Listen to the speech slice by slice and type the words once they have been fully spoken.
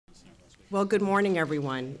Well, good morning,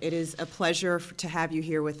 everyone. It is a pleasure to have you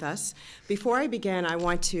here with us. Before I begin, I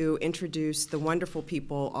want to introduce the wonderful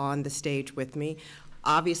people on the stage with me.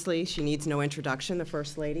 Obviously, she needs no introduction, the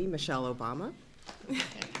First Lady, Michelle Obama.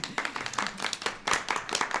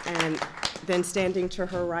 And then standing to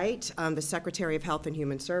her right, the Secretary of Health and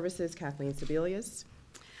Human Services, Kathleen Sebelius.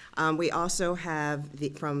 We also have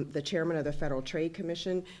from the Chairman of the Federal Trade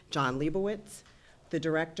Commission, John Leibowitz, the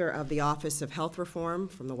Director of the Office of Health Reform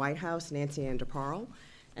from the White House, Nancy Ann DeParle.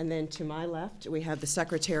 And then to my left, we have the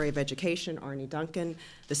Secretary of Education, Arne Duncan,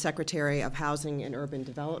 the Secretary of Housing and Urban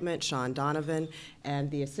Development, Sean Donovan, and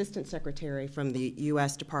the Assistant Secretary from the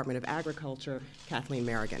U.S. Department of Agriculture, Kathleen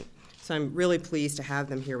Merrigan. So I'm really pleased to have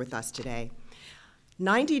them here with us today.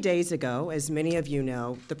 90 days ago, as many of you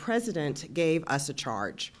know, the President gave us a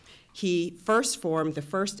charge. He first formed the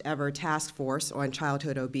first ever task force on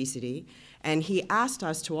childhood obesity, and he asked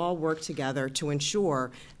us to all work together to ensure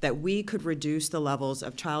that we could reduce the levels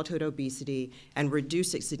of childhood obesity and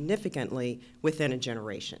reduce it significantly within a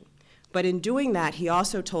generation. But in doing that, he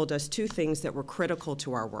also told us two things that were critical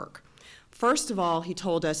to our work. First of all, he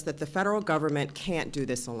told us that the federal government can't do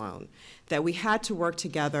this alone, that we had to work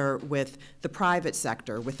together with the private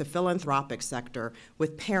sector, with the philanthropic sector,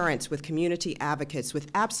 with parents, with community advocates, with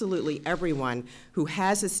absolutely everyone who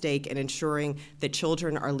has a stake in ensuring that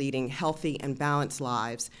children are leading healthy and balanced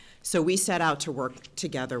lives. So we set out to work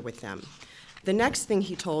together with them. The next thing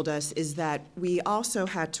he told us is that we also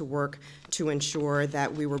had to work to ensure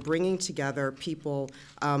that we were bringing together people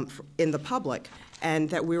in the public,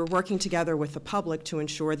 and that we were working together with the public to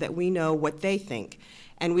ensure that we know what they think.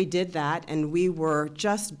 And we did that, and we were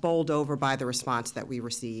just bowled over by the response that we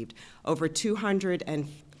received. Over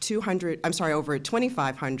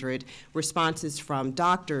 2,500 responses from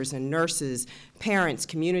doctors and nurses, parents,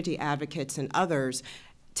 community advocates, and others,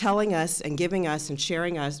 telling us and giving us and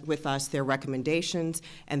sharing with us their recommendations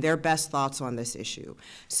and their best thoughts on this issue.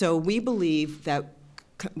 So we believe that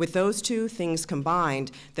with those two things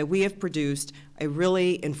combined, that we have produced a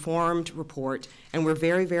really informed report, and we're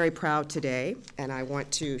very, very proud today, and I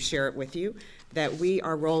want to share it with you, that we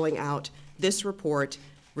are rolling out this report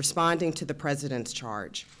responding to the President's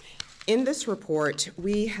charge. In this report,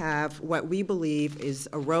 we have what we believe is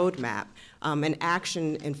a roadmap, an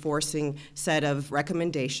action-enforcing set of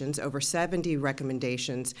recommendations, over 70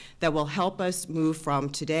 recommendations, that will help us move from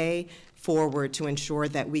today forward to ensure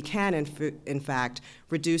that we can, in fact,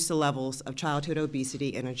 reduce the levels of childhood obesity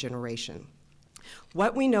in a generation.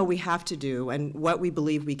 What we know we have to do, and what we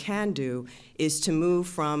believe we can do, is to move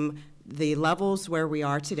from the levels where we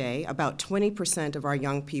are today, about 20% of our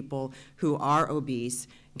young people who are obese,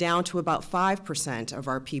 down to about 5% of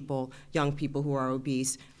our young people who are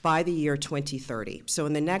obese by the year 2030. So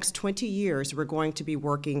in the next 20 years, we're going to be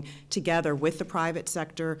working together with the private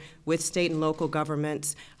sector, with state and local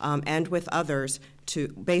governments, and with others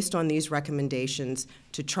based on these recommendations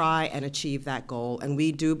to try and achieve that goal, and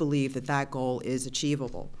we do believe that that goal is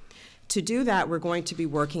achievable. To do that, we're going to be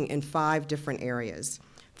working in 5 different areas.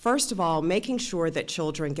 First of all, making sure that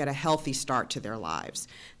children get a healthy start to their lives.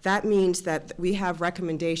 That means that we have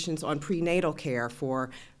recommendations on prenatal care for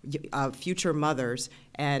future mothers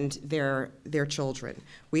and their children.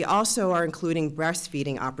 We also are including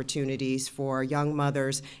breastfeeding opportunities for young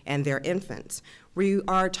mothers and their infants. We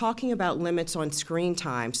are talking about limits on screen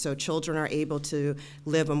time so children are able to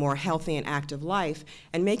live a more healthy and active life,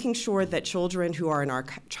 and making sure that children who are in our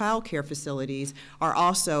child care facilities are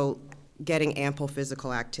also getting ample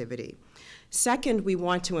physical activity. Second, we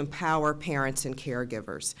want to empower parents and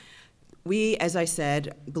caregivers. We, as I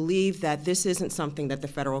said, believe that this isn't something that the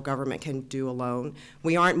federal government can do alone.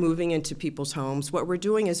 We aren't moving into people's homes. What we're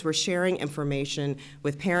doing is we're sharing information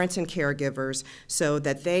with parents and caregivers so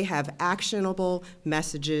that they have actionable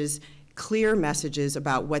messages, clear messages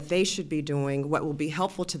about what they should be doing, what will be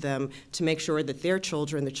helpful to them to make sure that their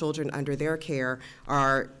children, the children under their care,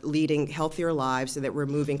 are leading healthier lives and that we're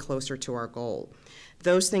moving closer to our goal.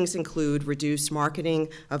 Those things include reduced marketing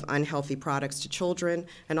of unhealthy products to children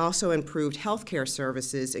and also improved health care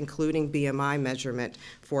services, including BMI measurement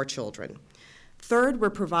for children. Third, we're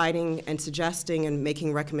providing and suggesting and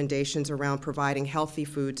making recommendations around providing healthy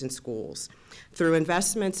foods in schools through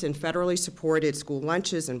investments in federally supported school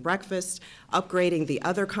lunches and breakfasts, upgrading the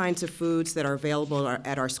other kinds of foods that are available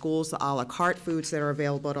at our schools, the a la carte foods that are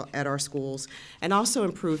available at our schools, and also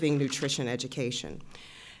improving nutrition education.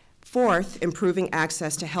 Fourth, improving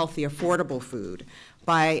access to healthy, affordable food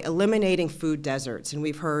by eliminating food deserts. And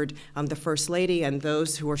we've heard the First Lady and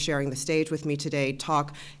those who are sharing the stage with me today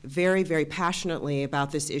talk very, very passionately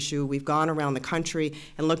about this issue. We've gone around the country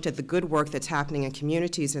and looked at the good work that's happening in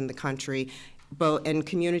communities in the country in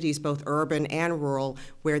communities both urban and rural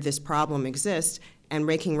where this problem exists, and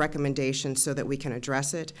making recommendations so that we can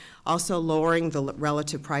address it. Also lowering the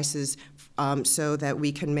relative prices so that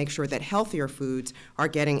we can make sure that healthier foods are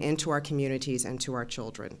getting into our communities and to our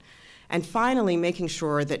children. And finally, making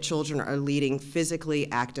sure that children are leading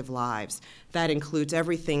physically active lives. That includes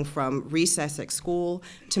everything from recess at school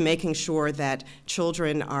to making sure that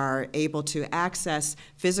children are able to access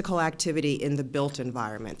physical activity in the built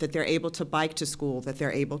environment, that they're able to bike to school, that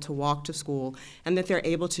they're able to walk to school, and that they're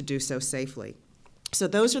able to do so safely. So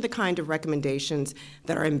those are the kind of recommendations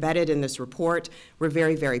that are embedded in this report. We're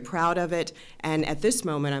very, very proud of it. And at this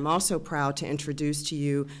moment, I'm also proud to introduce to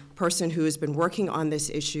you a person who has been working on this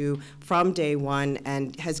issue from day one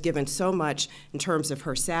and has given so much in terms of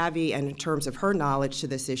her savvy and in terms of her knowledge to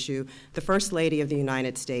this issue, the First Lady of the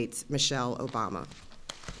United States, Michelle Obama.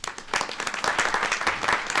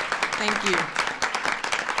 Thank you.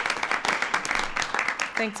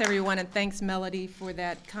 Thanks, everyone, and thanks, Melody, for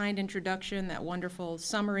that kind introduction, that wonderful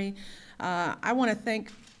summary. I want to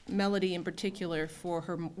thank Melody in particular for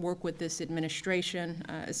her work with this administration,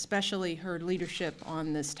 especially her leadership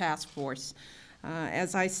on this task force.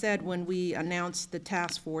 As I said when we announced the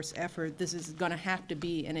task force effort, this is going to have to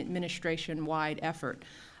be an administration-wide effort.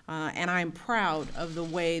 And I'm proud of the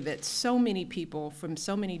way that so many people from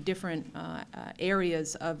so many different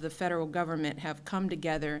areas of the federal government have come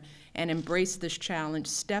together and embraced this challenge,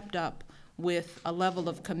 stepped up with a level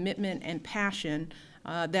of commitment and passion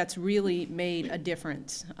that's really made a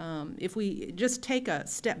difference. If we just take a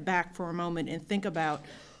step back for a moment and think about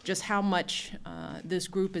just how much this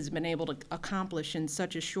group has been able to accomplish in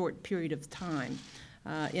such a short period of time.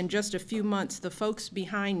 In just a few months, the folks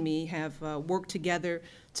behind me have worked together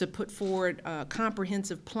to put forward a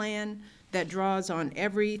comprehensive plan that draws on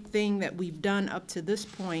everything that we've done up to this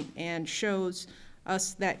point and shows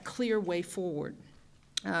us that clear way forward.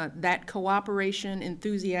 That cooperation,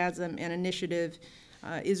 enthusiasm, and initiative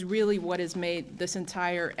is really what has made this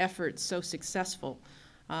entire effort so successful.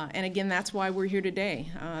 And again, that's why we're here today,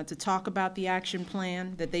 to talk about the action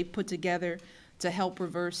plan that they've put together to help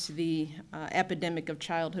reverse the epidemic of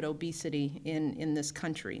childhood obesity in this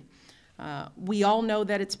country. We all know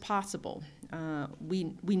that it's possible.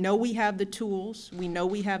 We know we have the tools, we know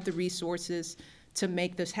we have the resources to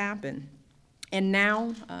make this happen. And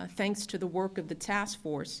now, thanks to the work of the task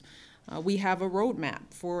force, we have a roadmap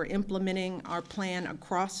for implementing our plan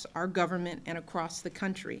across our government and across the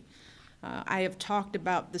country. I have talked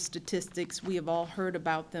about the statistics, we have all heard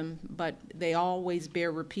about them, but they always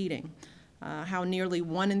bear repeating. How nearly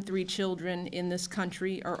 1 in 3 children in this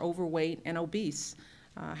country are overweight and obese.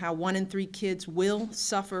 How 1 in 3 kids will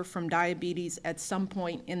suffer from diabetes at some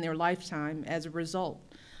point in their lifetime as a result.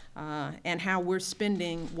 And how we're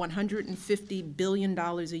spending $150 billion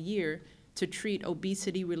a year to treat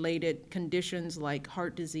obesity-related conditions like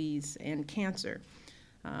heart disease and cancer.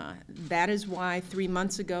 That is why 3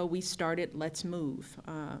 months ago we started Let's Move,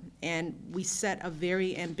 and we set a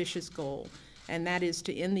very ambitious goal, and that is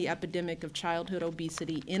to end the epidemic of childhood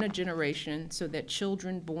obesity in a generation so that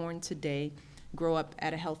children born today grow up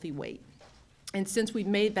at a healthy weight. And since we've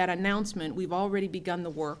made that announcement, we've already begun the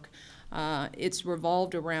work. It's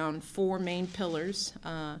revolved around 4 main pillars.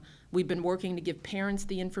 We've been working to give parents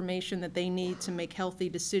the information that they need to make healthy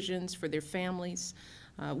decisions for their families.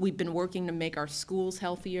 We've been working to make our schools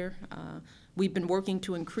healthier. We've been working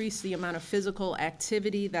to increase the amount of physical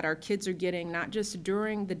activity that our kids are getting, not just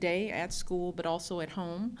during the day at school, but also at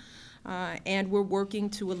home. And we're working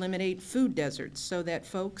to eliminate food deserts so that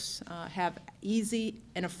folks have easy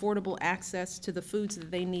and affordable access to the foods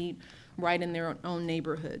that they need right in their own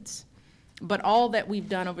neighborhoods. But all that we've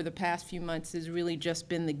done over the past few months has really just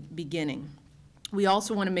been the beginning. We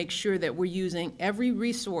also want to make sure that we're using every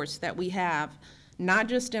resource that we have, not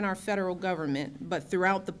just in our federal government, but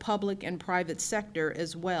throughout the public and private sector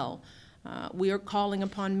as well. We are calling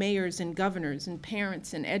upon mayors and governors and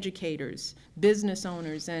parents and educators, business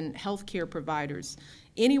owners and healthcare providers,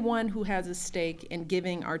 anyone who has a stake in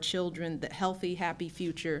giving our children the healthy, happy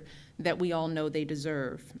future that we all know they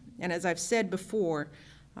deserve. And as I've said before,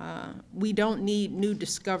 we don't need new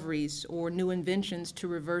discoveries or new inventions to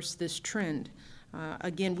reverse this trend.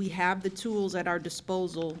 Again, we have the tools at our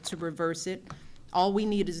disposal to reverse it. All we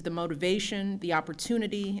need is the motivation, the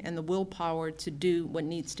opportunity, and the willpower to do what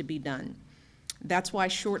needs to be done. That's why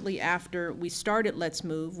shortly after we started Let's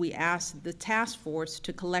Move, we asked the task force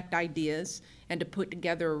to collect ideas and to put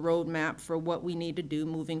together a roadmap for what we need to do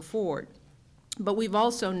moving forward. But we've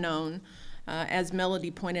also known, as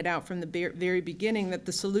Melody pointed out from the very beginning, that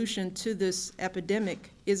the solution to this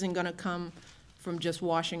epidemic isn't going to come from just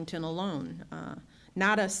Washington alone.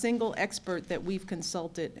 Not a single expert that we've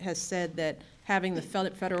consulted has said that having the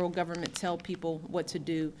federal government tell people what to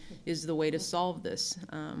do is the way to solve this.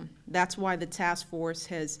 That's why the task force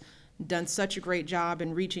has done such a great job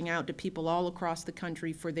in reaching out to people all across the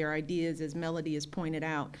country for their ideas, as Melody has pointed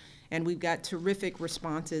out. And we've got terrific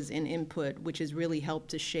responses and input, which has really helped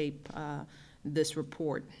to shape this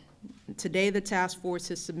report. Today, the task force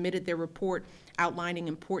has submitted their report outlining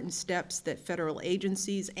important steps that federal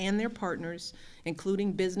agencies and their partners,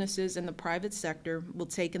 including businesses and the private sector, will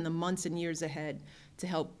take in the months and years ahead to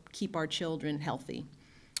help keep our children healthy.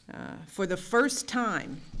 For the first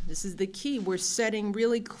time, this is the key, we're setting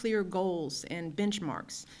really clear goals and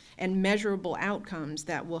benchmarks and measurable outcomes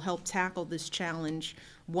that will help tackle this challenge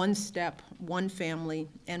one step, one family,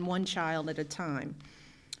 and one child at a time.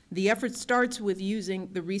 The effort starts with using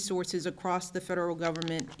the resources across the federal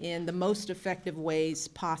government in the most effective ways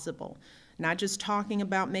possible, not just talking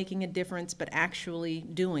about making a difference, but actually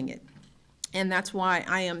doing it. And that's why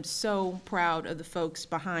I am so proud of the folks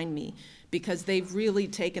behind me, because they've really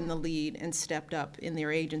taken the lead and stepped up in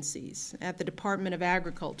their agencies. At the Department of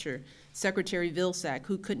Agriculture, Secretary Vilsack,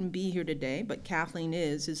 who couldn't be here today, but Kathleen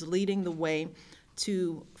is leading the way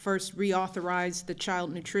to first reauthorize the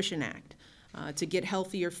Child Nutrition Act, to get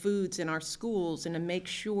healthier foods in our schools and to make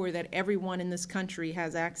sure that everyone in this country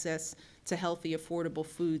has access to healthy, affordable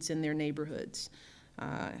foods in their neighborhoods.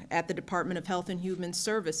 At the Department of Health and Human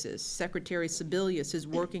Services, Secretary Sebelius is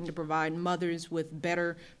working to provide mothers with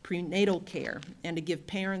better prenatal care and to give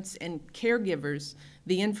parents and caregivers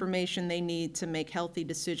the information they need to make healthy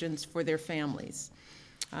decisions for their families.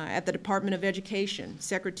 At the Department of Education,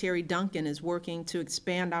 Secretary Duncan is working to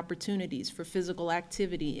expand opportunities for physical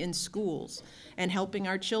activity in schools and helping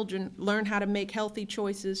our children learn how to make healthy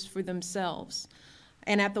choices for themselves.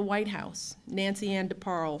 And at the White House, Nancy Ann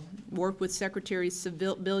DeParle worked with Secretary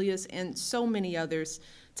Sebelius and so many others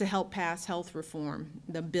to help pass health reform,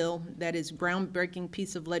 the bill that is a groundbreaking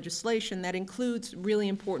piece of legislation that includes really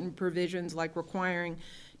important provisions like requiring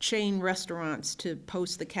chain restaurants to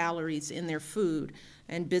post the calories in their food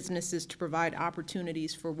and businesses to provide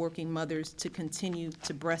opportunities for working mothers to continue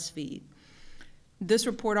to breastfeed. This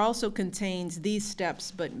report also contains these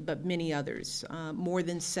steps, but many others, more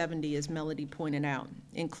than 70, as Melody pointed out,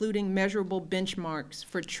 including measurable benchmarks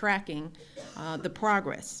for tracking the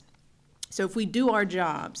progress. So if we do our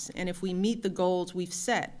jobs and if we meet the goals we've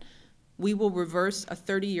set, we will reverse a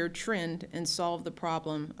 30-year trend and solve the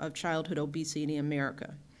problem of childhood obesity in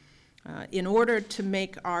America. In order to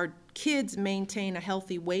make our kids maintain a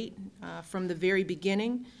healthy weight from the very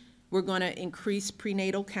beginning, we're going to increase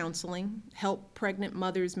prenatal counseling, help pregnant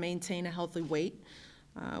mothers maintain a healthy weight.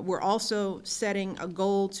 We're also setting a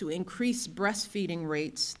goal to increase breastfeeding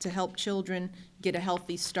rates to help children get a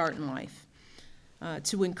healthy start in life.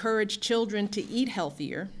 To encourage children to eat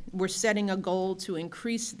healthier, we're setting a goal to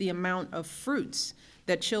increase the amount of fruits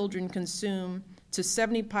that children consume to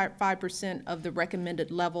 75% of the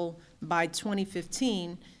recommended level by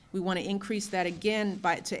 2015. We want to increase that again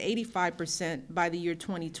to 85% by the year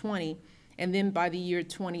 2020, and then by the year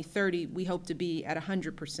 2030, we hope to be at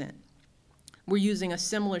 100%. We're using a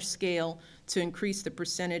similar scale to increase the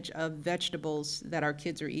percentage of vegetables that our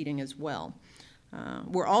kids are eating as well.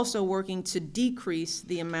 We're also working to decrease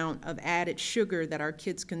the amount of added sugar that our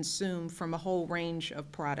kids consume from a whole range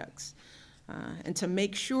of products. And to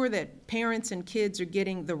make sure that parents and kids are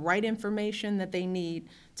getting the right information that they need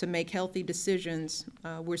to make healthy decisions,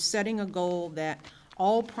 we're setting a goal that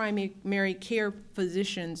all primary care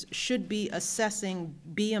physicians should be assessing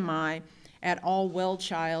BMI at all well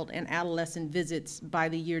child and adolescent visits by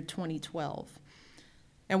the year 2012.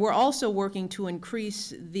 And we're also working to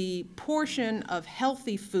increase the portion of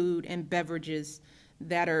healthy food and beverages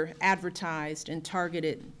that are advertised and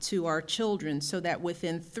targeted to our children so that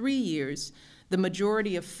within 3 years, the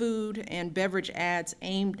majority of food and beverage ads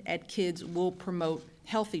aimed at kids will promote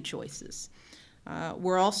healthy choices.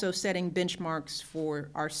 We're also setting benchmarks for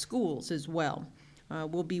our schools as well.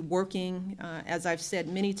 We'll be working, as I've said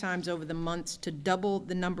many times over the months, to double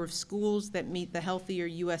the number of schools that meet the Healthier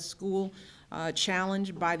U.S. School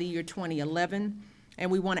challenge by the year 2011. And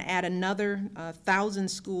we want to add another 1,000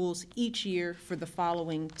 schools each year for the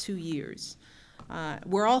following 2 years.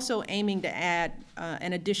 We're also aiming to add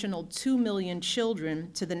an additional 2 million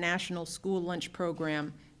children to the National School Lunch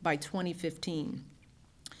Program by 2015.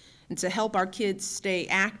 And to help our kids stay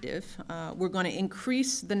active, we're going to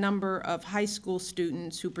increase the number of high school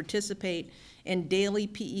students who participate in daily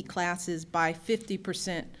PE classes by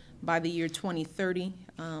 50% by the year 2030.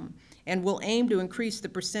 And we'll aim to increase the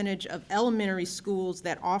percentage of elementary schools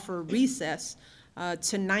that offer recess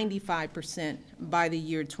to 95% by the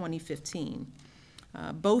year 2015.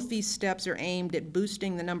 Both these steps are aimed at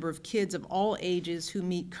boosting the number of kids of all ages who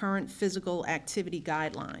meet current physical activity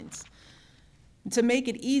guidelines. To make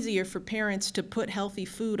it easier for parents to put healthy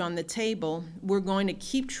food on the table, we're going to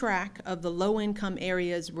keep track of the low-income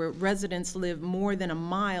areas where residents live more than a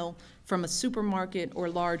mile from a supermarket or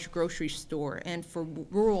large grocery store, and for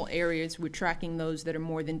rural areas, we're tracking those that are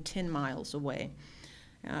more than 10 miles away.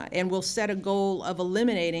 And we'll set a goal of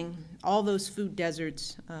eliminating all those food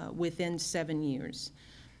deserts within 7 years.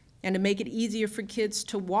 And to make it easier for kids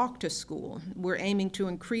to walk to school, we're aiming to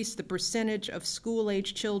increase the percentage of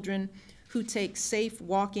school-age children who take safe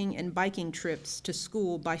walking and biking trips to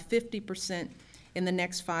school by 50% in the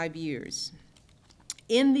next 5 years.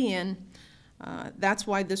 In the end, that's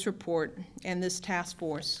why this report and this task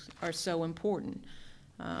force are so important.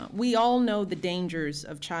 We all know the dangers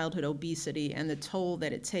of childhood obesity and the toll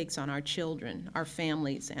that it takes on our children, our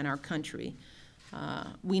families, and our country.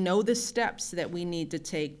 We know the steps that we need to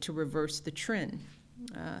take to reverse the trend.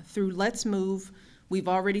 Through Let's Move, we've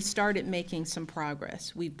already started making some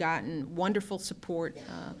progress. We've gotten wonderful support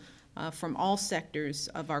from all sectors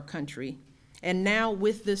of our country. And now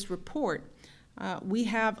with this report, we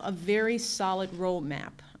have a very solid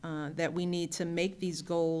roadmap that we need to make these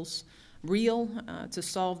goals real to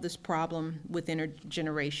solve this problem within a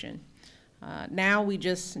generation. Now we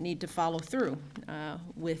just need to follow through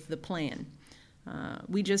with the plan.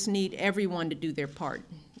 We just need everyone to do their part.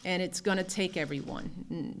 And it's going to take everyone.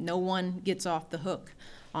 No one gets off the hook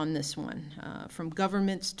on this one, from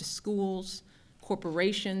governments to schools,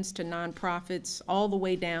 corporations to nonprofits, all the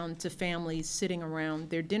way down to families sitting around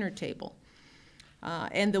their dinner table.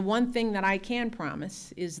 And the one thing that I can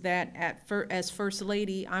promise is that as First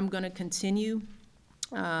Lady, I'm going to continue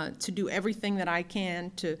to do everything that I can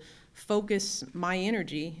to focus my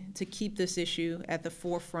energy to keep this issue at the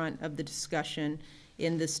forefront of the discussion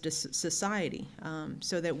in this society,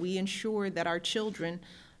 so that we ensure that our children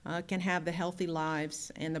can have the healthy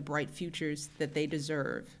lives and the bright futures that they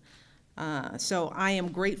deserve. So I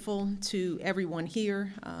am grateful to everyone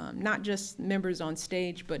here, not just members on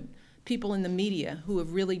stage, but people in the media who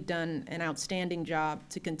have really done an outstanding job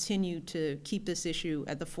to continue to keep this issue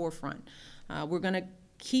at the forefront. We're going to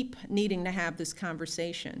keep needing to have this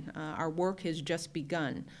conversation. Our work has just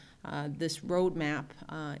begun. This roadmap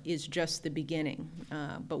is just the beginning,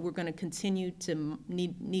 but we're going to continue to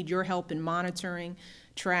need your help in monitoring,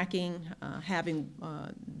 tracking, having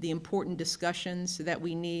the important discussions that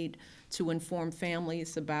we need to inform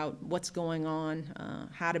families about what's going on,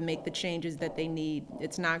 how to make the changes that they need.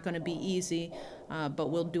 It's not going to be easy,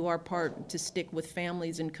 but we'll do our part to stick with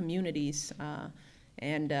families and communities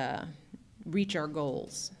and reach our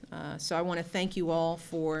goals. So I want to thank you all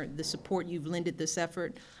for the support you've lended this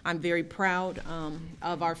effort. I'm very proud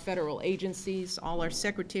of our federal agencies, all our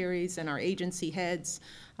secretaries and our agency heads.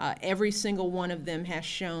 Every single one of them has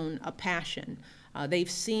shown a passion.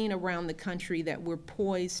 They've seen around the country that we're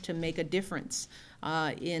poised to make a difference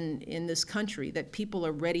in this country, that people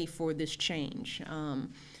are ready for this change.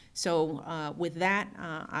 So with that,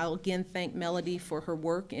 I'll again thank Melody for her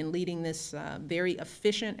work in leading this very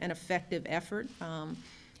efficient and effective effort.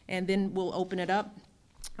 And then we'll open it up.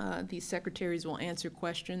 These secretaries will answer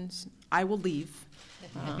questions. I will leave,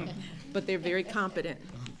 but they're very competent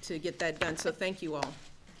to get that done. So thank you all.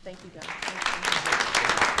 Thank you, guys. Thank you.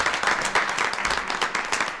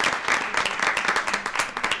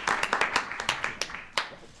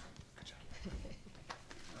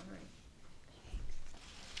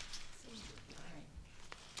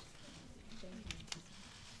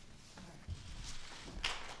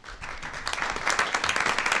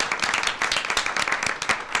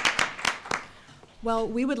 Well,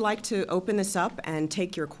 we would like to open this up and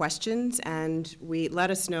take your questions, and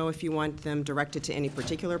let us know if you want them directed to any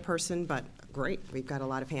particular person, but great, we've got a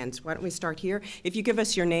lot of hands. Why don't we start here? If you give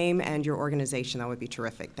us your name and your organization, that would be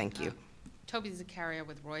terrific. Thank you. Toby Zakaria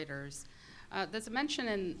with Reuters. There's a mention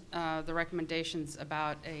in the recommendations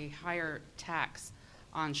about a higher tax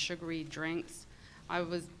on sugary drinks. I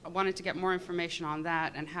wanted to get more information on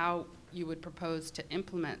that and how you would propose to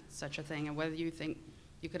implement such a thing, and whether you think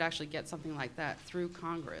you could actually get something like that through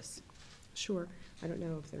Congress. Sure. I don't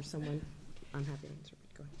know if there's someone. I'm happy to answer.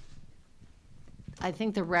 Go ahead. I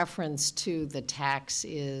think the reference to the tax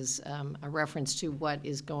is a reference to what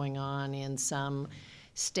is going on in some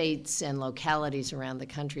states and localities around the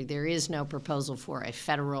country. There is no proposal for a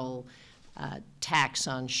federal tax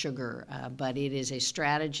on sugar, but it is a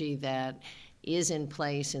strategy that is in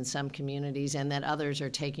place in some communities and that others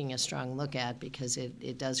are taking a strong look at, because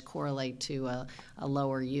it does correlate to a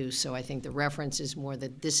lower use. So I think the reference is more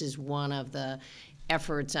that this is one of the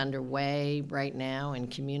efforts underway right now in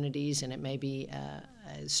communities, and it may be a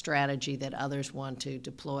strategy that others want to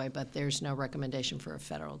deploy, but there's no recommendation for a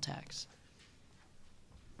federal tax.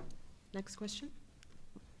 Next question?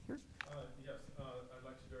 Here. Yes, I'd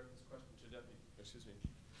like to direct this question to Deputy, excuse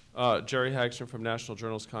me. Jerry Hagstrom from National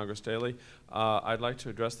Journal's Congress Daily. I'd like to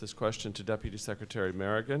address this question to Deputy Secretary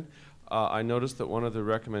Merrigan. I noticed that one of the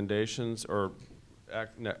recommendations, or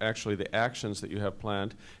actually the actions that you have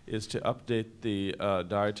planned, is to update the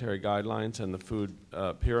dietary guidelines and the food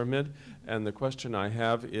pyramid. And the question I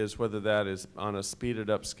have is whether that is on a speeded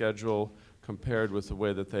up schedule compared with the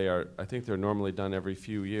way that they are. I think they're normally done every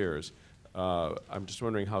few years. I'm just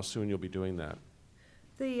wondering how soon you'll be doing that.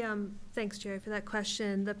 Thanks, Jerry, for that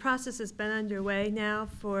question. The process has been underway now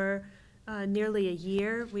for nearly a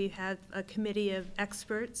year. We have a committee of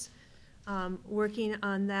experts working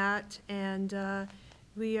on that, and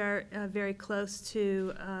we are very close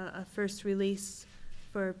to a first release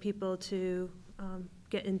for people to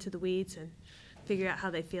get into the weeds and figure out how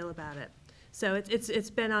they feel about it. So it's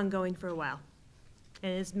been ongoing for a while,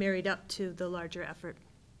 and is married up to the larger effort.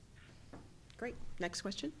 Great. Next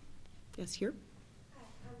question? Yes, here.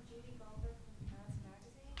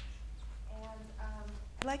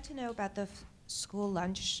 I'd like to know about the school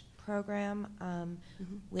lunch program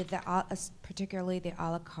with the particularly the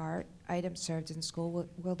a la carte items served in school.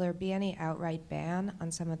 Will there be any outright ban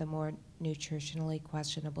on some of the more nutritionally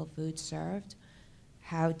questionable foods served?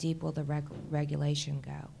 How deep will the regulation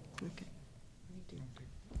go? Okay.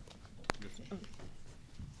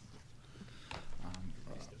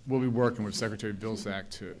 We'll be working with Secretary Vilsack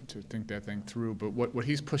to think that thing through, but what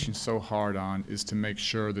he's pushing so hard on is to make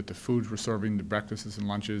sure that the foods we're serving, the breakfasts and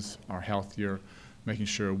lunches, are healthier, making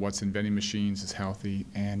sure what's in vending machines is healthy,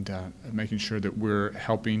 and making sure that we're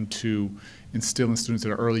helping to instill in students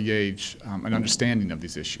at an early age an understanding of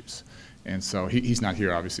these issues. And so he's not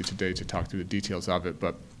here, obviously, today to talk through the details of it,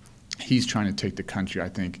 but he's trying to take the country, I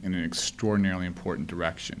think, in an extraordinarily important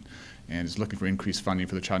direction, and is looking for increased funding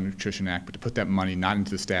for the Child Nutrition Act, but to put that money not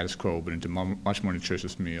into the status quo, but into much more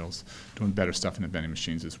nutritious meals, doing better stuff in the vending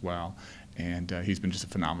machines as well. And he's been just a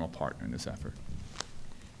phenomenal partner in this effort.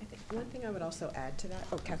 I think one thing I would also add to that,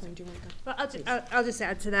 oh, Kathleen, do you want to go? Well, I'll just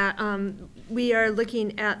add to that. We are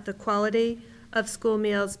looking at the quality of school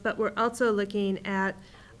meals, but we're also looking at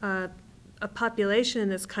a population in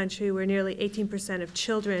this country where nearly 18% of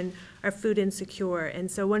children are food insecure.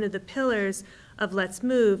 And so one of the pillars of Let's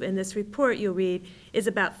Move in this report you'll read is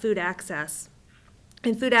about food access.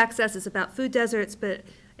 And food access is about food deserts, but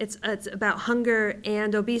it's about hunger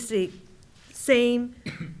and obesity. Same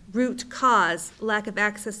root cause, lack of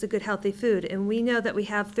access to good, healthy food. And we know that we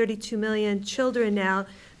have 32 million children now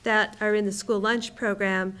that are in the school lunch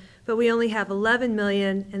program, but we only have 11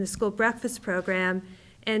 million in the school breakfast program.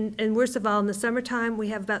 And worst of all, in the summertime, we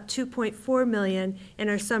have about 2.4 million in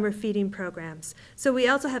our summer feeding programs. So we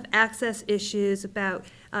also have access issues about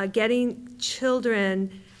getting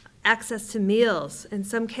children access to meals. In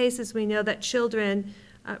some cases, we know that children,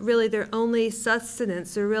 really their only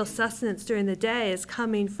sustenance, their real sustenance during the day is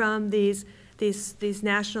coming from these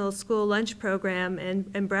national school lunch program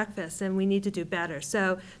and breakfast, and we need to do better.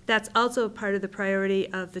 So that's also part of the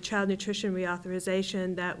priority of the child nutrition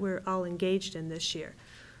reauthorization that we're all engaged in this year.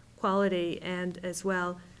 Quality and as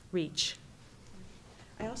well reach.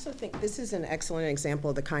 I also think this is an excellent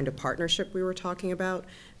example of the kind of partnership we were talking about.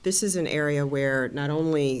 This is an area where not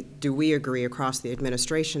only do we agree across the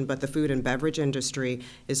administration, but the food and beverage industry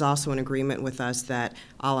is also in agreement with us that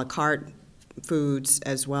a la carte foods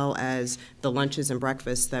as well as the lunches and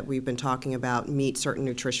breakfasts that we've been talking about meet certain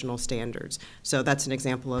nutritional standards. So that's an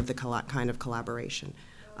example of the kind of collaboration.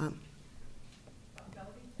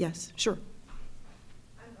 Yes, sure.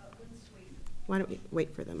 Why don't we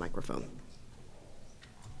wait for the microphone?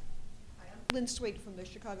 Hi, I'm Lynn Sweet from the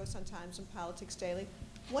Chicago Sun-Times and Politics Daily.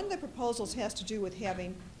 One of the proposals has to do with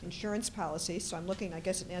having insurance policies, so I'm looking, I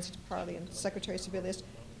guess, at Nancy Parley and Secretary Sebelius,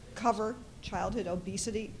 cover childhood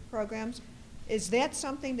obesity programs. Is that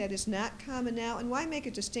something that is not common now? And why make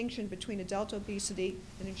a distinction between adult obesity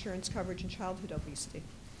and insurance coverage and childhood obesity?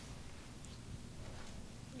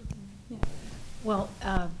 Yeah. Well,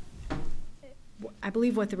 I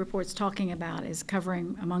believe what the report's talking about is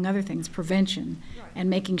covering, among other things, prevention, right, and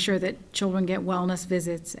making sure that children get wellness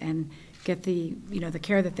visits and get the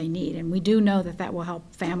care that they need. And we do know that that will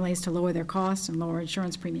help families to lower their costs and lower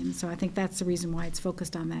insurance premiums. So I think that's the reason why it's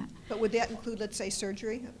focused on that. But would that include, let's say,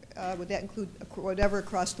 surgery? Would that include whatever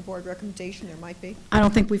across-the-board recommendation there might be? I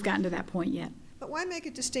don't think we've gotten to that point yet. But why make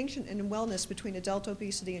a distinction in wellness between adult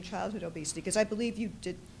obesity and childhood obesity? Because I believe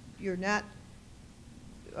you're not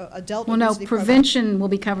adult obesity. Well, no, prevention will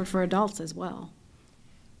be covered for adults as well.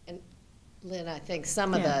 Lynn, I think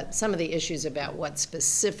some of the issues about what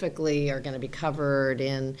specifically are going to be covered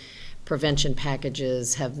in prevention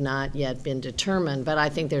packages have not yet been determined, but I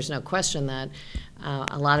think there's no question that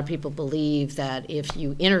a lot of people believe that if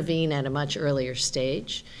you intervene at a much earlier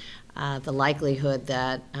stage, the likelihood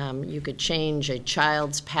that you could change a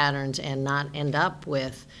child's patterns and not end up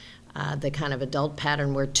with the kind of adult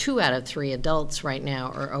pattern where 2 out of 3 adults right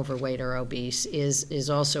now are overweight or obese is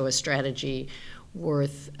also a strategy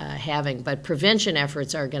worth having. But prevention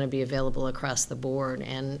efforts are going to be available across the board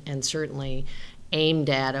and certainly aimed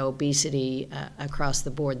at obesity across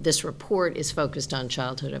the board. This report is focused on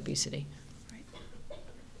childhood obesity. Right.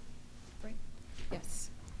 Right. Yes.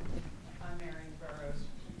 I'm Marion Burrows.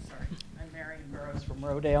 Sorry. I'm Marion Burrows from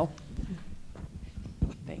Rodale.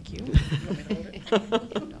 Thank you. You want me to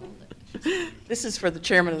hold it? This is for the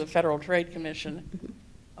chairman of the Federal Trade Commission.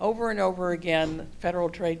 Over and over again, the Federal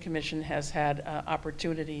Trade Commission has had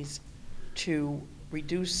opportunities to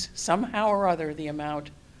reduce somehow or other the amount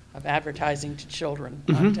of advertising to children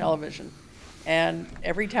on television. And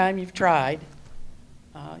every time you've tried,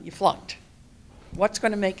 you flunked. What's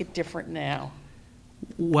going to make it different now?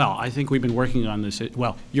 Well, I think we've been working on this.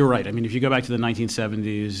 Well, you're right. I mean, if you go back to the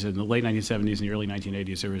 1970s and the late 1970s and the early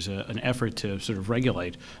 1980s, there was an effort to sort of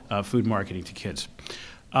regulate food marketing to kids.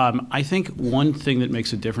 I think one thing that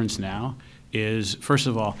makes a difference now is, first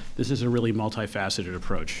of all, this is a really multifaceted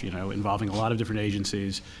approach, involving a lot of different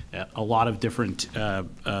agencies, a lot of different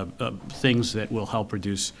things that will help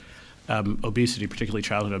reduce obesity, particularly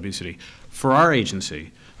childhood obesity. For our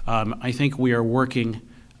agency, I think we are working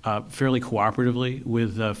fairly cooperatively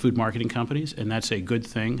with food marketing companies, and that's a good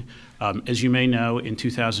thing. As you may know, in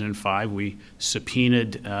 2005, we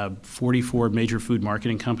subpoenaed 44 major food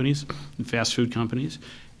marketing companies, fast food companies,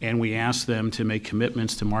 and we asked them to make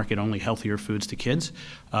commitments to market only healthier foods to kids.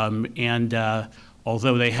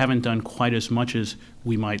 Although they haven't done quite as much as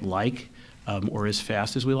we might like, or as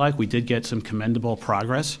fast as we like, we did get some commendable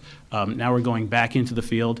progress. Now we're going back into the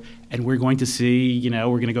field, and we're going to see, we're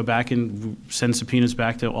going to go back and send subpoenas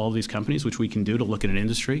back to all of these companies, which we can do to look at an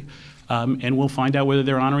industry, and we'll find out whether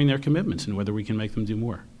they're honoring their commitments and whether we can make them do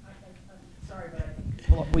more. Sorry,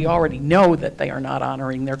 but we already know that they are not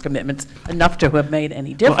honoring their commitments enough to have made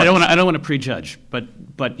any difference. Well, I don't want to prejudge, but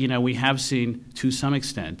we have seen, to some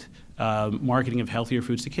extent, marketing of healthier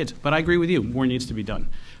foods to kids. But I agree with you, more needs to be done.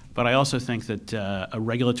 But I also think that a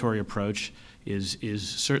regulatory approach is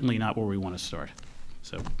certainly not where we want to start.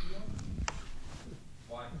 So.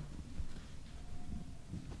 Why?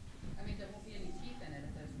 I mean, there won't be any teeth in it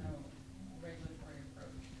if there's no regulatory approach.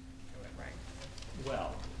 Right.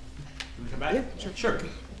 Well, can we come back? Yeah, sure.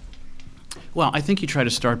 Well, I think you try to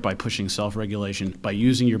start by pushing self-regulation, by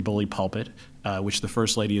using your bully pulpit, which the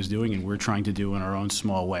First Lady is doing and we're trying to do in our own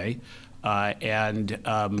small way, by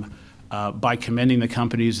commending the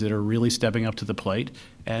companies that are really stepping up to the plate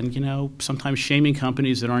and, sometimes shaming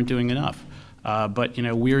companies that aren't doing enough. But,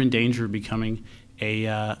 we're in danger of becoming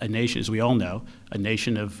a nation, as we all know, a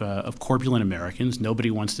nation of corpulent Americans.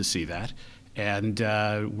 Nobody wants to see that. And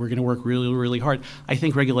we're going to work really, really hard. I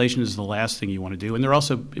think regulation is the last thing you want to do. And there are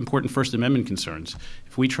also important First Amendment concerns.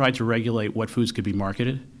 If we tried to regulate what foods could be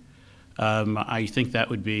marketed, I think that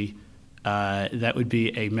would be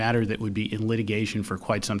a matter that would be in litigation for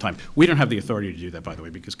quite some time. We don't have the authority to do that, by the way,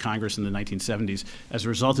 because Congress in the 1970s, as a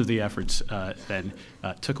result of the efforts then,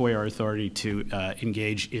 took away our authority to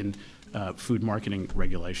engage in food marketing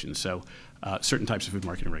regulations, so certain types of food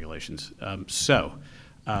marketing regulations.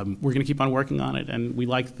 We're going to keep on working on it, and we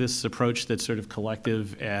like this approach that's sort of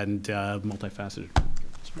collective and multifaceted.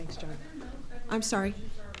 Thanks, John. I'm sorry.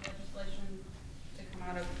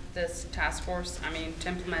 Out of this task force, to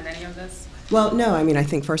implement any of this? Well, no, I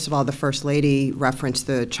think first of all, the First Lady referenced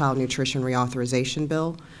the Child Nutrition Reauthorization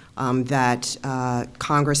Bill that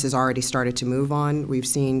Congress has already started to move on. We've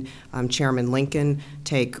seen Chairman Lincoln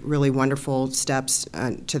take really wonderful steps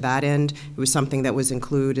to that end. It was something that was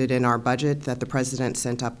included in our budget that the President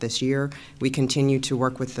sent up this year. We continue to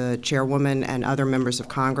work with the Chairwoman and other members of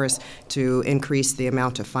Congress to increase the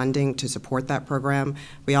amount of funding to support that program.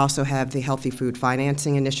 We also have the Healthy Food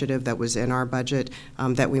Financing Initiative that was in our budget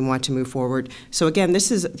that we want to move forward. So again,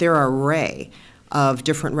 there are an array of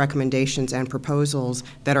different recommendations and proposals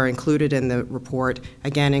that are included in the report,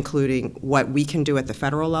 again, including what we can do at the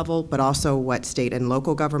federal level, but also what state and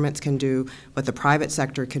local governments can do, what the private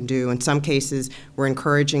sector can do. In some cases, we're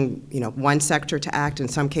encouraging, one sector to act. In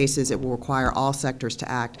some cases, it will require all sectors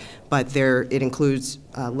to act. But it includes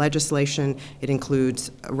legislation. It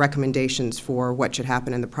includes recommendations for what should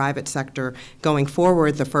happen in the private sector. Going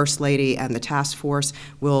forward, the First Lady and the task force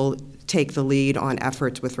will take the lead on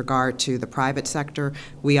efforts with regard to the private sector.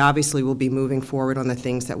 We obviously will be moving forward on the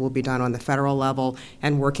things that will be done on the federal level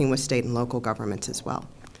and working with state and local governments as well.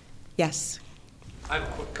 Yes? I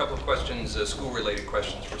have a couple of questions, school-related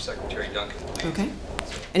questions for Secretary Duncan, please. Okay.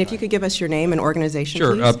 And if you could give us your name and organization,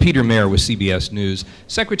 sure, please. Peter Mayer with CBS News.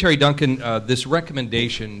 Secretary Duncan, this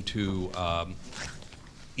recommendation to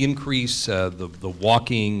increase the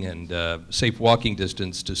walking and safe walking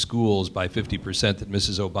distance to schools by 50% that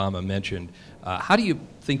Mrs. Obama mentioned, how do you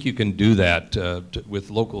think you can do that with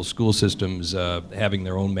local school systems having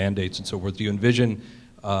their own mandates and so forth? Do you envision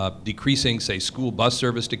decreasing, say, school bus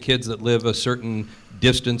service to kids that live a certain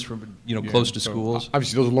distance from, close to schools?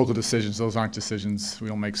 Obviously, those are local decisions. Those aren't decisions. We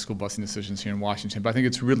don't make school busing decisions here in Washington. But I think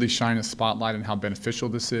it's really shining a spotlight on how beneficial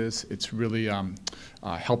this is. It's really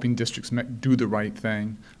helping districts do the right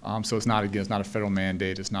thing. So it's not, again, it's not a federal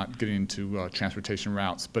mandate. It's not getting into transportation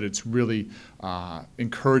routes. But it's really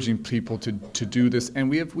encouraging people to do this. And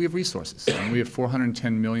we have resources. And we have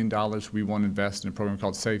 $410 million we want to invest in a program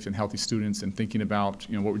called Safe and Healthy Students, and thinking about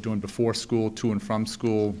what we're doing before school, to and from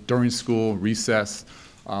school, during school, recess,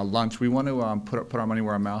 lunch. We want to put our money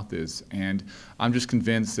where our mouth is. And I'm just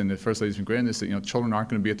convinced, and the First Lady's been great in this, that children aren't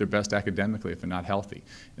going to be at their best academically if they're not healthy.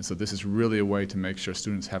 And so this is really a way to make sure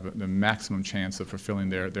students have the maximum chance of fulfilling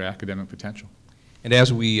their academic potential. And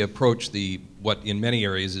as we approach what in many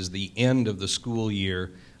areas is the end of the school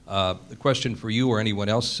year, the question for you or anyone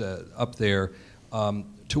else up there,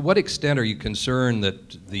 to what extent are you concerned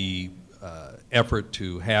that the effort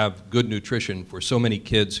to have good nutrition for so many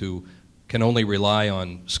kids who can only rely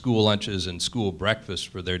on school lunches and school breakfast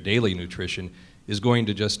for their daily nutrition is going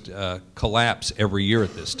to just collapse every year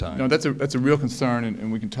at this time? No, that's a real concern, and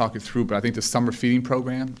we can talk it through, but I think the summer feeding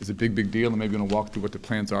program is a big deal, and maybe we're going to walk through what the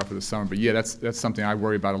plans are for the summer. But yeah, that's something I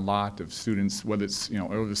worry about a lot of students, whether it's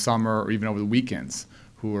over the summer or even over the weekends,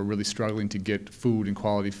 who are really struggling to get food and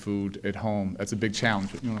quality food at home. That's a big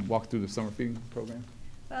challenge. You want to walk through the summer feeding program?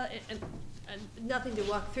 Well, nothing to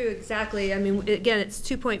walk through exactly. I mean, again, it's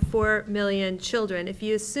 2.4 million children. If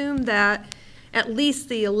you assume that at least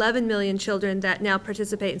the 11 million children that now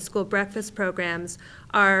participate in school breakfast programs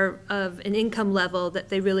are of an income level that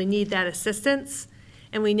they really need that assistance,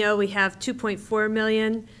 and we know we have 2.4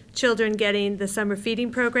 million children getting the summer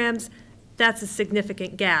feeding programs, that's a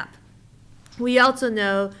significant gap. We also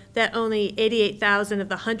know that only 88,000 of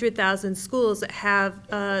the 100,000 schools that have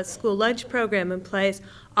a school lunch program in place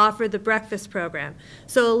offer the breakfast program.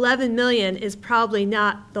 So 11 million is probably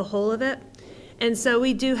not the whole of it. And so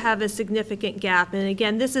we do have a significant gap. And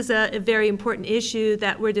again, this is a very important issue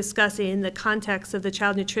that we're discussing in the context of the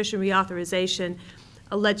Child Nutrition Reauthorization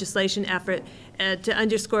legislation effort. To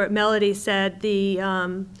underscore what Melody said, the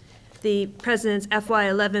President's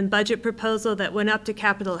FY11 budget proposal that went up to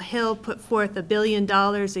Capitol Hill put forth $1 billion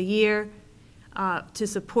a year to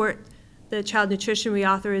support the child nutrition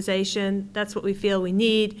reauthorization. That's what we feel we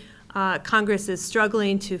need. Congress is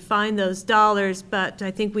struggling to find those dollars, but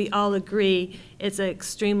I think we all agree it's an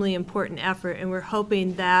extremely important effort, and we're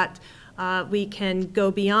hoping that we can go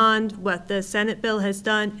beyond what the Senate bill has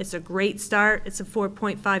done. It's a great start. It's a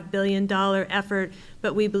 $4.5 billion effort,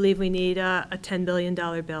 but we believe we need a $10 billion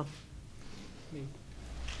bill.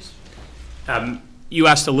 You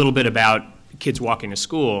asked a little bit about kids walking to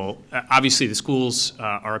school. Obviously, the schools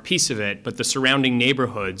are a piece of it, but the surrounding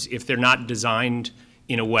neighborhoods, if they're not designed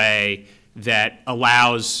in a way that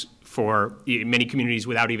allows for many communities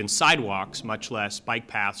without even sidewalks, much less bike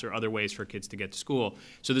paths or other ways for kids to get to school.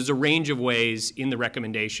 So there's a range of ways in the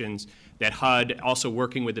recommendations that HUD, also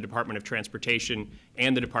working with the Department of Transportation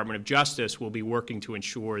and the Department of Justice, will be working to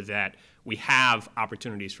ensure that we have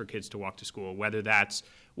opportunities for kids to walk to school, whether that's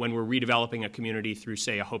when we're redeveloping a community through,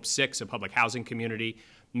 say, a Hope 6, a public housing community,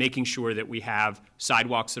 making sure that we have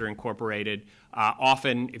sidewalks that are incorporated.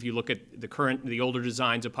 Often, if you look at the older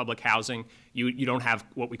designs of public housing, you don't have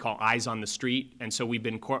what we call eyes on the street, and so we've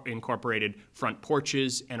been incorporated front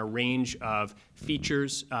porches and a range of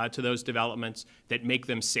features to those developments that make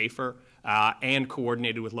them safer, and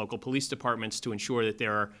coordinated with local police departments to ensure that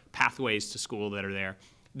there are pathways to school that are there.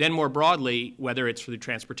 Then more broadly, whether it's through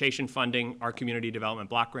regional funding, our community development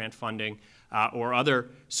block grant funding, or other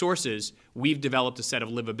sources, we've developed a set of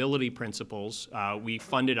livability principles. We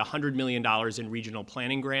funded $100 million in regional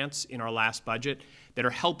planning grants in our last budget that are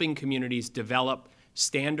helping communities develop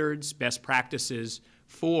standards, best practices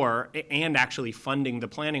for, and actually funding the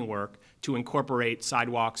planning work to incorporate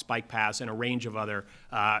sidewalks, bike paths, and a range of other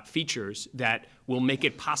features that will make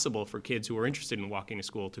it possible for kids who are interested in walking to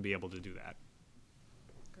school to be able to do that.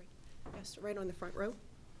 Yes, right on the front row.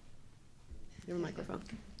 You have a microphone.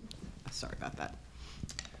 Sorry about that.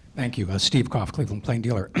 Thank you. Steve Koff, Cleveland Plain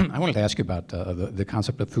Dealer. I wanted to ask you about the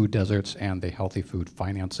concept of food deserts and the Healthy Food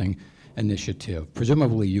Financing Initiative.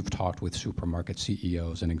 Presumably you've talked with supermarket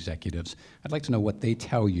CEOs and executives. I'd like to know what they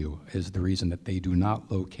tell you is the reason that they do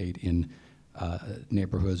not locate in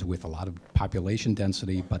neighborhoods with a lot of population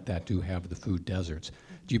density, but that do have the food deserts.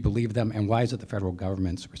 Do you believe them, and why is it the federal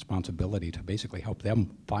government's responsibility to basically help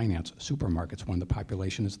them finance supermarkets when the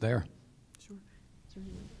population is there? Sure.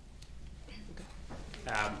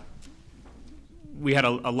 We had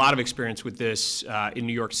a lot of experience with this in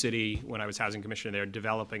New York City when I was housing commissioner there,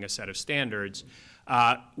 developing a set of standards.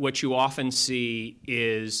 What you often see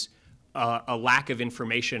is a lack of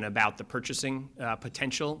information about the purchasing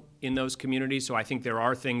potential in those communities. So I think there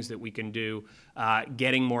are things that we can do,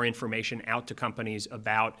 getting more information out to companies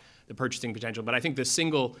about the purchasing potential. But I think the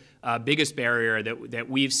single biggest barrier that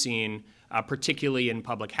we've seen, particularly in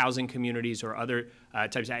public housing communities or other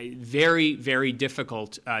types, very, very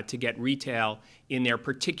difficult to get retail in there,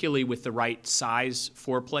 particularly with the right size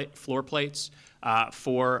floor plates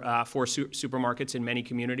for supermarkets in many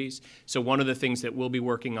communities. So one of the things that we'll be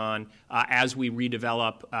working on as we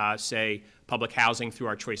redevelop, say, public housing through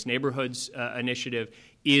our Choice Neighborhoods initiative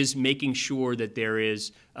is making sure that there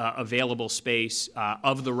is available space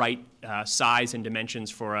of the right size and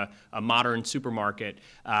dimensions for a modern supermarket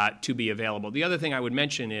to be available. The other thing I would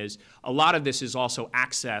mention is a lot of this is also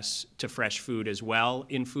access to fresh food as well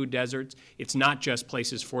in food deserts. It's not just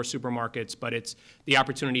places for supermarkets, but it's the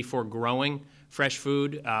opportunity for growing fresh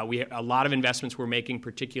food. A lot of investments we're making,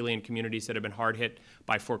 particularly in communities that have been hard hit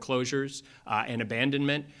by foreclosures and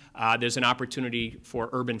abandonment. There's an opportunity for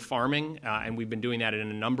urban farming, and we've been doing that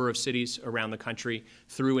in a number of cities around the country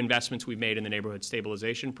through investments we've made in the Neighborhood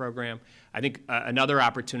Stabilization Program. I think another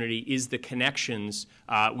opportunity is the connections.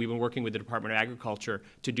 We've been working with the Department of Agriculture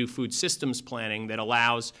to do food systems planning that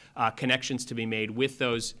allows connections to be made with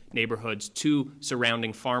those neighborhoods to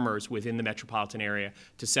surrounding farmers within the metropolitan area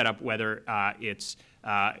to set up whether it's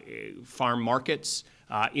farm markets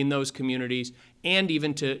in those communities, and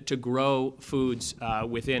even to grow foods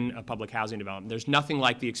within a public housing development. There's nothing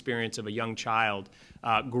like the experience of a young child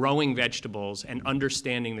growing vegetables and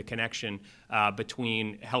understanding the connection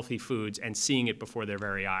between healthy foods and seeing it before their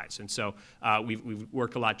very eyes. And so we've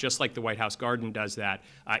worked a lot, just like the White House Garden does that,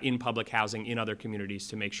 in public housing in other communities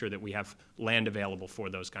to make sure that we have land available for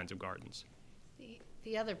those kinds of gardens.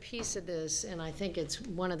 The other piece of this, and I think it's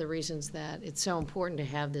one of the reasons that it's so important to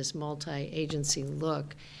have this multi-agency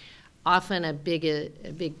look, often a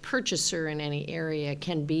big purchaser in any area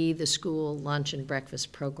can be the school lunch and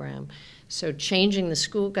breakfast program. So changing the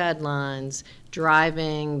school guidelines,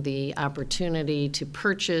 driving the opportunity to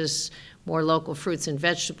purchase more local fruits and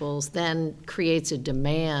vegetables then creates a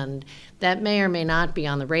demand that may or may not be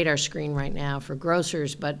on the radar screen right now for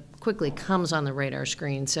grocers, but quickly comes on the radar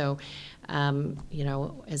screen. So you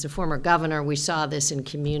know, as a former governor, we saw this in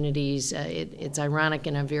communities. It's ironic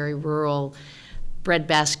in a very rural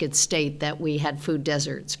breadbasket state that we had food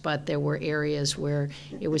deserts, but there were areas where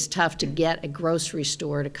it was tough to get a grocery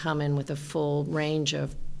store to come in with a full range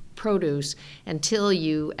of produce until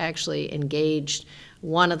you actually engaged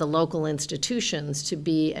one of the local institutions to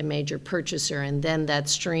be a major purchaser, and then that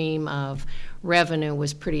stream of revenue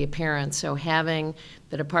was pretty apparent. So having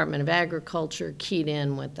the Department of Agriculture keyed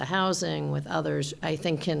in with the housing, with others, I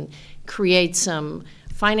think can create some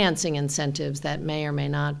financing incentives that may or may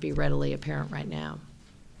not be readily apparent right now.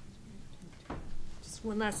 Just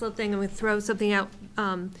one last little thing, I'm going to throw something out.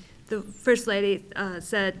 The First Lady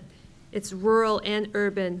said it's rural and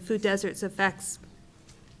urban. Food deserts affects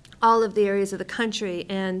all of the areas of the country,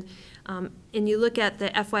 and you look at the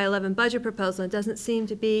FY11 budget proposal, it doesn't seem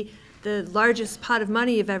to be the largest pot of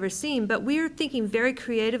money you've ever seen, but we're thinking very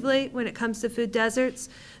creatively when it comes to food deserts.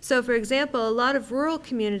 So for example, a lot of rural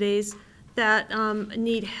communities that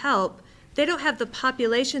need help, they don't have the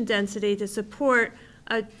population density to support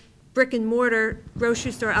a brick and mortar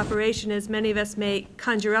grocery store operation as many of us may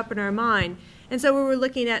conjure up in our mind. And so we were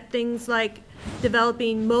looking at things like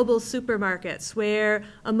developing mobile supermarkets where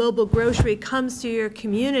a mobile grocery comes to your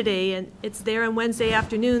community and it's there on Wednesday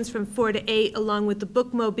afternoons from 4 to 8 along with the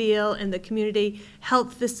bookmobile and the community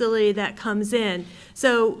health facility that comes in.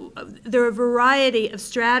 So there are a variety of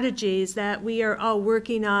strategies that we are all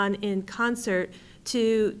working on in concert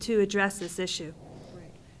to address this issue.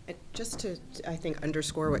 Right. And just to, I think,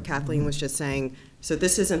 underscore what Kathleen was just saying, so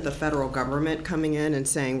this isn't the federal government coming in and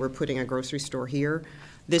saying we're putting a grocery store here.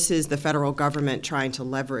 This is the federal government trying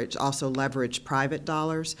to also leverage private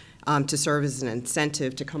dollars to serve as an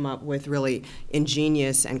incentive to come up with really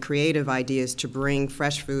ingenious and creative ideas to bring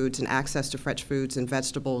fresh foods and access to fresh foods and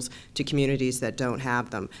vegetables to communities that don't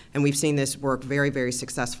have them. And we've seen this work very, very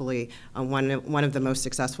successfully. One of the most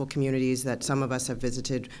successful communities that some of us have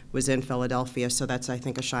visited was in Philadelphia, so that's, I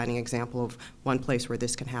think, a shining example of one place where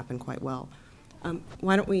this can happen quite well.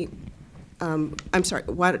 Why don't we, I'm sorry,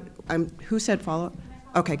 who said follow-up?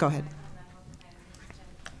 Okay, go ahead.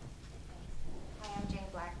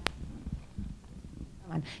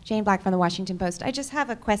 Jane Black from the Washington Post. I just have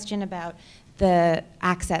a question about the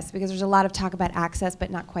access, because there's a lot of talk about access,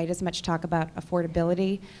 but not quite as much talk about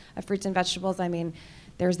affordability of fruits and vegetables. I mean,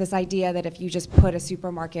 there's this idea that if you just put a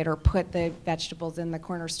supermarket or put the vegetables in the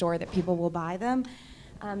corner store that people will buy them.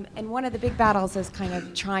 And one of the big battles is kind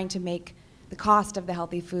of trying to make the cost of the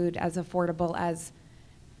healthy food as affordable as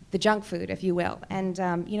the junk food, if you will. And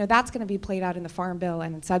you know, that's going to be played out in the Farm Bill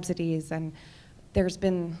and in subsidies, and there's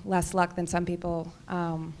been less luck than some people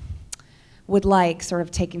would like, sort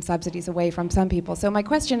of taking subsidies away from some people. So my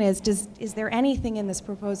question is there anything in this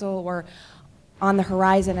proposal or on the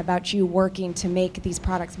horizon about you working to make these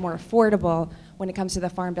products more affordable when it comes to the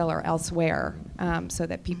Farm Bill or elsewhere, so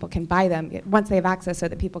that people can buy them once they have access, so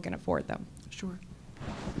that people can afford them? Sure.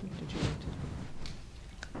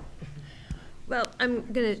 Well, I'm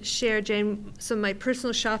going to share, Jane, some of my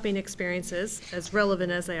personal shopping experiences, as relevant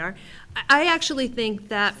as they are. I actually think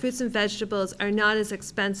that fruits and vegetables are not as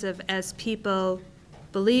expensive as people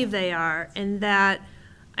believe they are, and that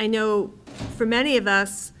I know for many of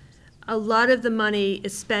us, a lot of the money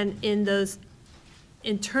is spent in those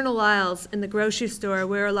internal aisles in the grocery store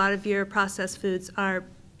where a lot of your processed foods are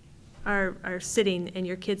sitting, and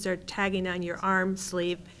your kids are tagging on your arm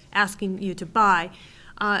sleeve asking you to buy.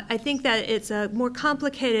 I think that it's a more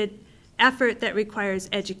complicated effort that requires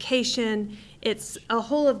education. It's a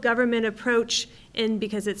whole of government approach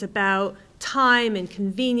because it's about time and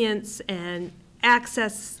convenience and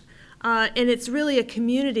access, and it's really a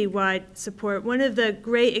community-wide support. One of the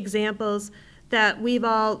great examples that we've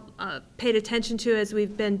all paid attention to as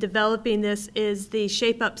we've been developing this is the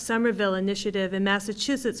Shape Up Somerville initiative in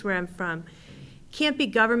Massachusetts, where I'm from. Can't be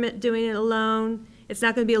government doing it alone. It's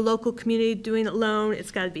not going to be a local community doing it alone.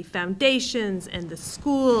 It's got to be foundations and the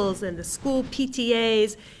schools and the school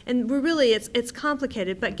PTAs. And it's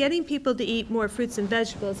complicated. But getting people to eat more fruits and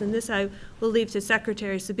vegetables, and this I will leave to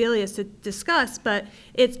Secretary Sebelius to discuss, but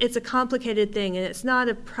it's a complicated thing, and it's not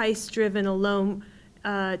a price-driven alone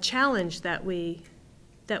challenge that we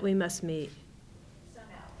must meet.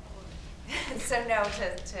 So no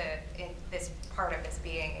to this part of this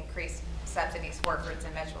being increased subsidies for fruits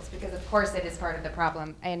and vegetables, because of course it is part of the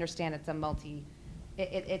problem. I understand it's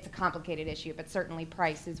it's a complicated issue, but certainly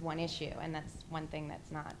price is one issue, and that's one thing that's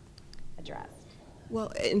not addressed.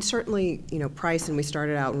 Well, and certainly, you know, price, and we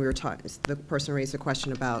started out and we were talking, the person raised a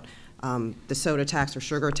question about the soda tax or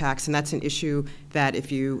sugar tax, and that's an issue that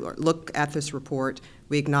if you look at this report,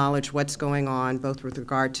 we acknowledge what's going on both with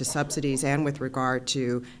regard to subsidies and with regard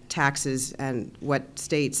to taxes and what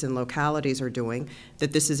states and localities are doing,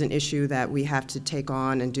 that this is an issue that we have to take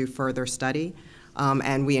on and do further study.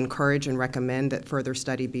 And we encourage and recommend that further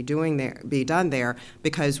study be done there,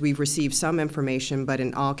 because we've received some information, but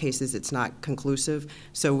in all cases it's not conclusive.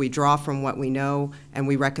 So we draw from what we know, and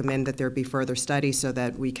we recommend that there be further study so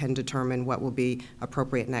that we can determine what will be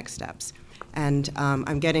appropriate next steps. And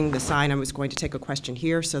I'm getting the sign I was going to take a question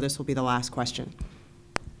here, so this will be the last question.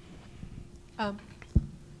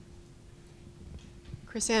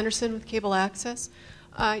 Chris Anderson with Cable Access.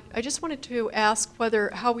 I just wanted to ask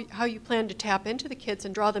how you plan to tap into the kids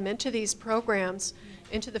and draw them into these programs,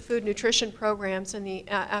 into the food nutrition programs and the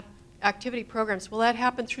activity programs. Will that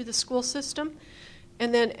happen through the school system?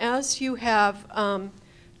 And then as you have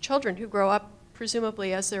children who grow up,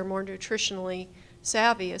 presumably as they're more nutritionally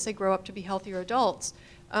savvy, as they grow up to be healthier adults,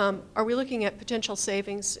 are we looking at potential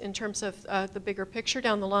savings in terms of the bigger picture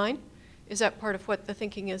down the line? Is that part of what the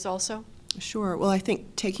thinking is also? Sure. Well, I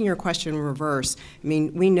think taking your question in reverse, I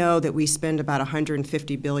mean, we know that we spend about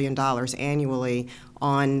 $150 billion annually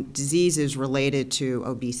on diseases related to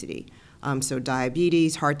obesity. So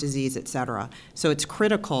diabetes, heart disease, et cetera. So it's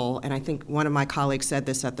critical, and I think one of my colleagues said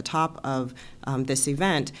this at the top of this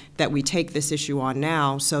event, that we take this issue on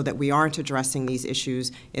now so that we aren't addressing these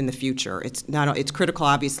issues in the future. It's critical,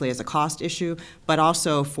 obviously, as a cost issue, but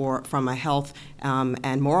also from a health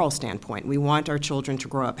and moral standpoint. We want our children to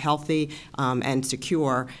grow up healthy and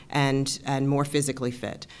secure and more physically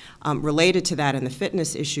fit. Related to that and the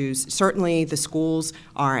fitness issues, certainly the schools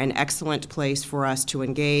are an excellent place for us to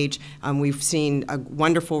engage. We've seen a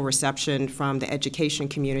wonderful reception from the education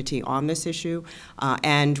community on this issue,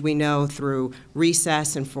 and we know through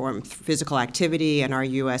recess and from physical activity and our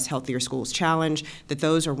U.S. Healthier Schools Challenge that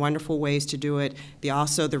those are wonderful ways to do it.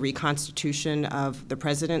 Also the reconstitution of the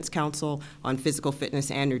President's Council on Physical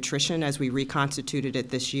Fitness and Nutrition as we reconstituted it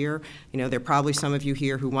this year. You know, there are probably some of you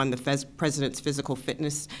here who won the President's Physical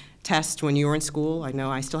Fitness test when you were in school. I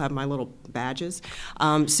know I still have my little badges.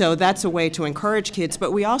 So that's a way to encourage kids,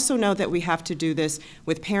 but we also know that we have to do this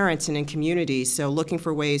with parents and in communities, so looking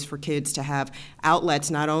for ways for kids to have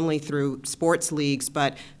outlets not only through sports leagues,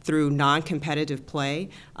 but through non-competitive play,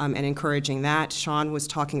 and encouraging that. Sean was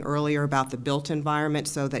talking earlier about the built environment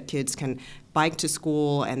so that kids can bike to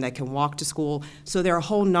school and they can walk to school. So there are a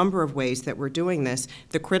whole number of ways that we're doing this.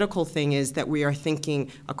 The critical thing is that we are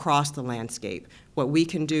thinking across the landscape. What we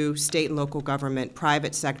can do, state and local government,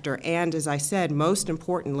 private sector, and as I said, most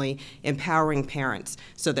importantly, empowering parents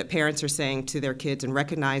so that parents are saying to their kids and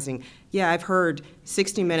recognizing, yeah, I've heard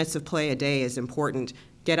 60 minutes of play a day is important.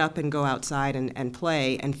 Get up and go outside and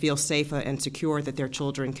play and feel safe and secure that their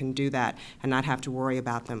children can do that and not have to worry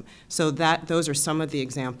about them. So those are some of the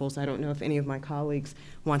examples. I don't know if any of my colleagues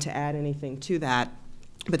want to add anything to that,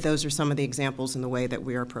 but those are some of the examples in the way that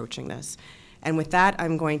we are approaching this. And with that,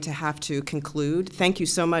 I'm going to have to conclude. Thank you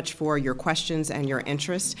so much for your questions and your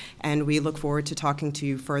interest, and we look forward to talking to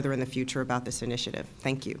you further in the future about this initiative.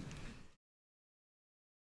 Thank you.